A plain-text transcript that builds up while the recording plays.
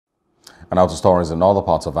And now to stories in other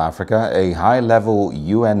parts of Africa. A high-level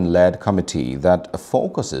UN-led committee that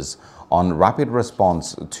focuses on rapid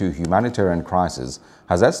response to humanitarian crisis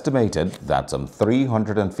has estimated that some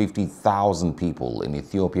 350,000 people in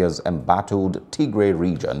Ethiopia's embattled Tigray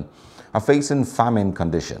region are facing famine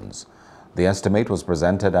conditions. The estimate was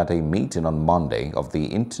presented at a meeting on Monday of the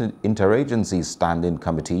Interagency Standing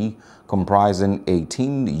Committee comprising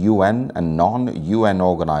 18 UN and non-UN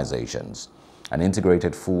organizations. An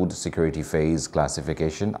Integrated Food Security Phase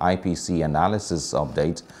Classification (IPC) analysis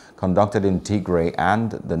update conducted in Tigray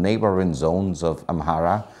and the neighboring zones of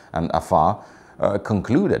Amhara and Afar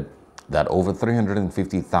concluded that over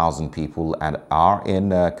 350,000 people are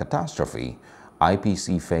in catastrophe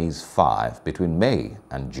IPC Phase 5 between May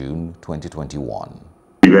and June 2021. To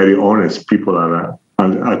be very honest, people are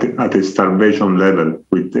at a starvation level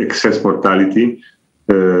with excess mortality,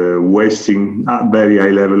 wasting a very high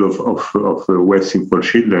level of wasting for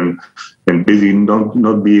children, and basically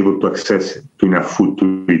not be able to access to enough food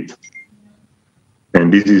to eat.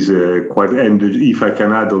 And this is quite, and if I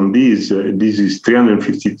can add on this is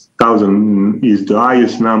 350,000 is the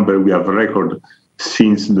highest number we have recorded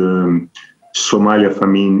since the Somalia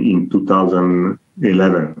famine in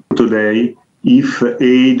 2011. Today, if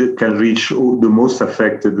aid can reach the most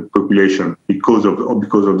affected population because of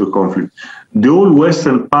the conflict, the whole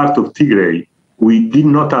western part of Tigray, we did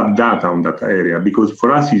not have data on that area because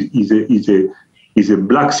for us is a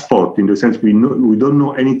black spot in the sense we don't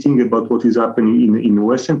know anything about what is happening in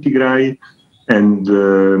western Tigray, and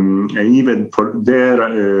even for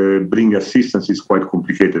there bring assistance is quite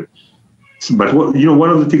complicated. But one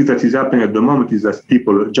of the things that is happening at the moment is that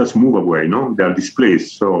people just move away. They are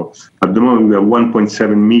displaced. So at the moment we have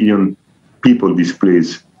 1.7 million people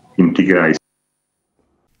displaced in Tigray.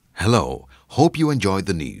 Hello. Hope you enjoyed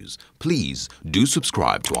the news. Please do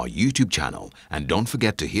subscribe to our YouTube channel and don't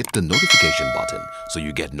forget to hit the notification button so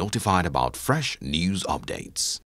you get notified about fresh news updates.